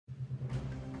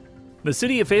The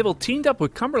City of Fayetteville teamed up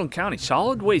with Cumberland County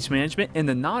Solid Waste Management and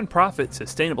the nonprofit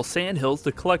Sustainable Sandhills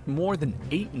to collect more than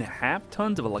 8.5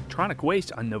 tons of electronic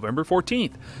waste on November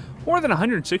 14th. More than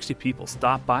 160 people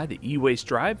stopped by the e-waste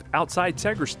drive outside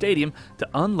Segra Stadium to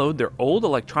unload their old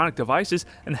electronic devices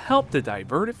and help to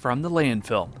divert it from the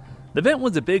landfill. The event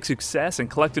was a big success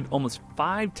and collected almost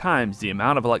 5 times the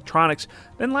amount of electronics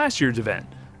than last year's event.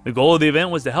 The goal of the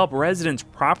event was to help residents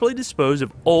properly dispose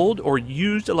of old or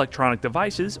used electronic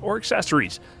devices or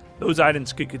accessories. Those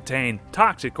items could contain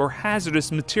toxic or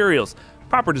hazardous materials.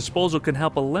 Proper disposal can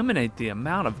help eliminate the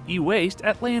amount of e-waste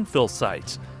at landfill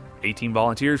sites. 18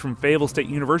 volunteers from Fayetteville State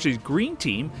University's Green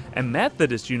Team and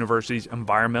Methodist University's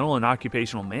Environmental and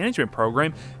Occupational Management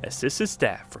program assisted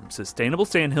staff from Sustainable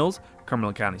Sandhills,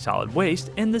 Cumberland County Solid Waste,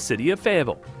 and the City of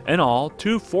Fayetteville. In all,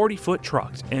 2 40-foot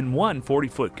trucks and 1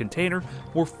 40-foot container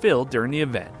were filled during the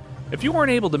event. If you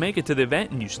weren't able to make it to the event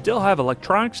and you still have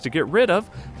electronics to get rid of,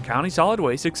 County Solid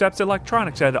Waste accepts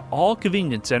electronics at all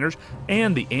convenience centers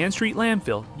and the Ann Street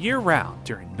landfill year-round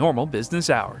during normal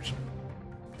business hours.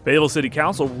 Fayetteville City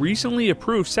Council recently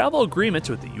approved several agreements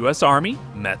with the U.S. Army,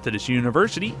 Methodist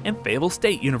University, and Fayetteville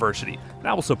State University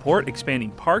that will support expanding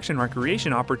parks and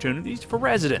recreation opportunities for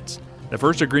residents. The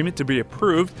first agreement to be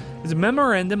approved is a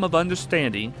Memorandum of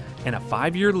Understanding and a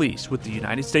 5-year lease with the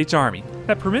United States Army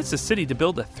that permits the city to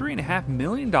build a $3.5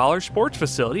 million sports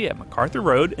facility at MacArthur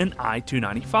Road and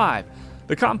I-295.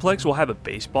 The complex will have a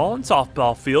baseball and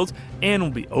softball fields and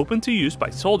will be open to use by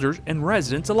soldiers and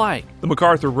residents alike. The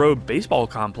MacArthur Road Baseball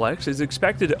Complex is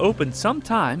expected to open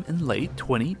sometime in late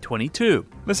 2022.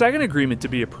 The second agreement to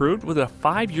be approved was a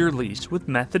 5-year lease with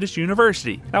Methodist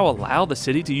University that will allow the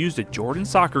city to use the Jordan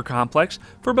Soccer Complex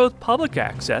for both public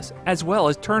access as well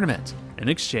as tournaments. In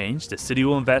exchange, the city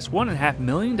will invest $1.5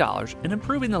 million in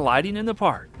improving the lighting in the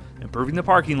park, improving the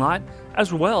parking lot,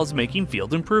 as well as making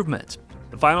field improvements.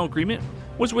 The final agreement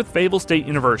was with Fayetteville State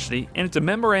University, and it's a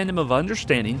Memorandum of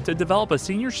Understanding to develop a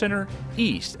Senior Center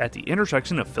East at the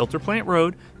intersection of Filter Plant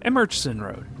Road and Murchison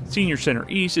Road. Senior Center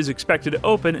East is expected to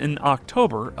open in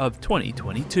October of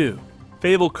 2022.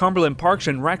 Fayetteville Cumberland Parks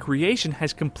and Recreation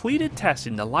has completed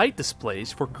testing the light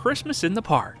displays for Christmas in the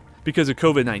Park. Because of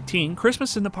COVID-19,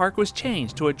 Christmas in the Park was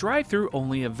changed to a drive-through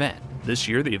only event. This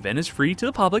year, the event is free to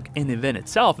the public, and the event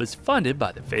itself is funded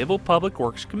by the Fayetteville Public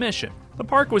Works Commission. The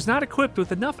park was not equipped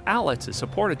with enough outlets to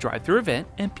support a drive-through event,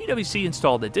 and PWC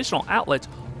installed additional outlets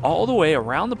all the way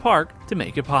around the park to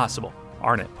make it possible.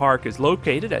 Arnett Park is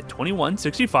located at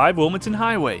 2165 Wilmington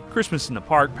Highway. Christmas in the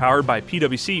Park, powered by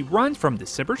PWC, runs from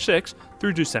December 6th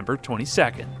through December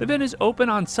 22nd. The event is open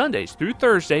on Sundays through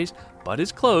Thursdays, but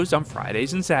is closed on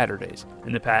Fridays and Saturdays.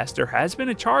 In the past, there has been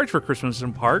a charge for Christmas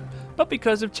in the Park, but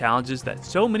because of challenges that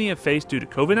so many have faced due to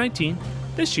COVID-19,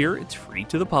 this year it's free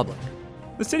to the public.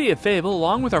 The City of Fayetteville,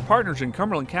 along with our partners in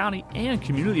Cumberland County and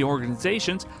community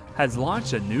organizations, has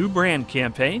launched a new brand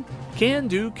campaign, Can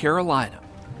Do Carolina.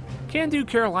 Can Do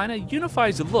Carolina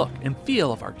unifies the look and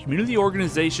feel of our community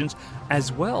organizations,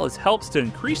 as well as helps to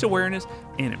increase awareness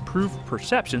and improve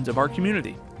perceptions of our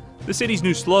community. The city's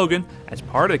new slogan, as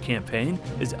part of the campaign,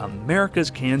 is America's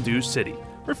Can Do City,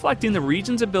 reflecting the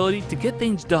region's ability to get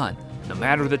things done, no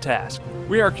matter the task.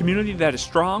 We are a community that is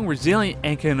strong, resilient,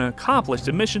 and can accomplish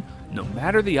the mission no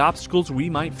matter the obstacles we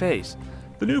might face.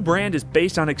 The new brand is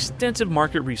based on extensive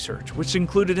market research, which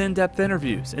included in-depth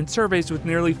interviews and surveys with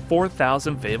nearly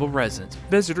 4,000 Fayetteville residents,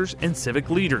 visitors, and civic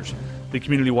leaders. The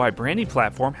community-wide branding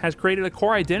platform has created a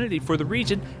core identity for the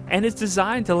region and is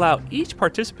designed to allow each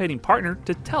participating partner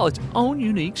to tell its own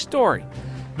unique story.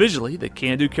 Visually, the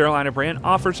Can Do Carolina brand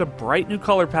offers a bright new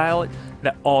color palette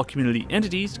that all community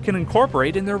entities can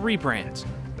incorporate in their rebrands.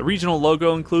 The regional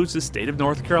logo includes the state of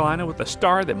North Carolina with a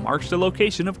star that marks the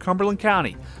location of Cumberland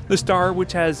County. The star,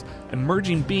 which has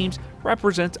emerging beams,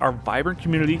 represents our vibrant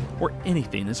community where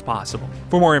anything is possible.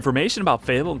 For more information about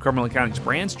Fayetteville and Cumberland County's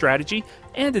brand strategy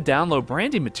and to download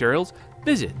branding materials,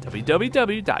 visit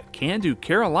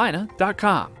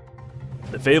www.candocarolina.com.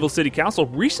 The Fayetteville City Council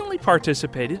recently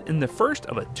participated in the first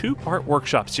of a 2-part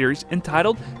workshop series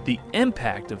entitled The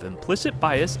Impact of Implicit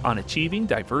Bias on Achieving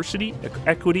Diversity,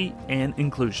 Equity, and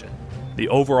Inclusion. The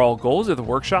overall goals of the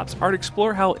workshops are to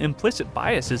explore how implicit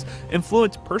biases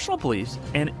influence personal beliefs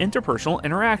and interpersonal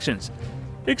interactions.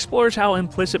 It explores how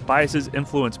implicit biases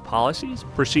influence policies,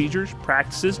 procedures,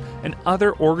 practices, and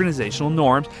other organizational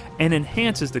norms, and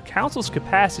enhances the Council's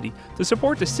capacity to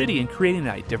support the city in creating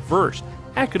a diverse,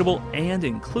 equitable, and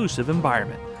inclusive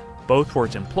environment, both for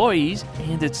its employees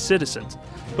and its citizens.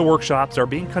 The workshops are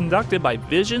being conducted by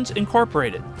Visions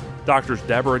Incorporated. Doctors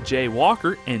Deborah J.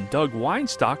 Walker and Doug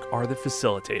Weinstock are the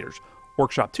facilitators.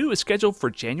 Workshop 2 is scheduled for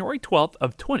January 12th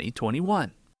of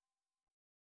 2021.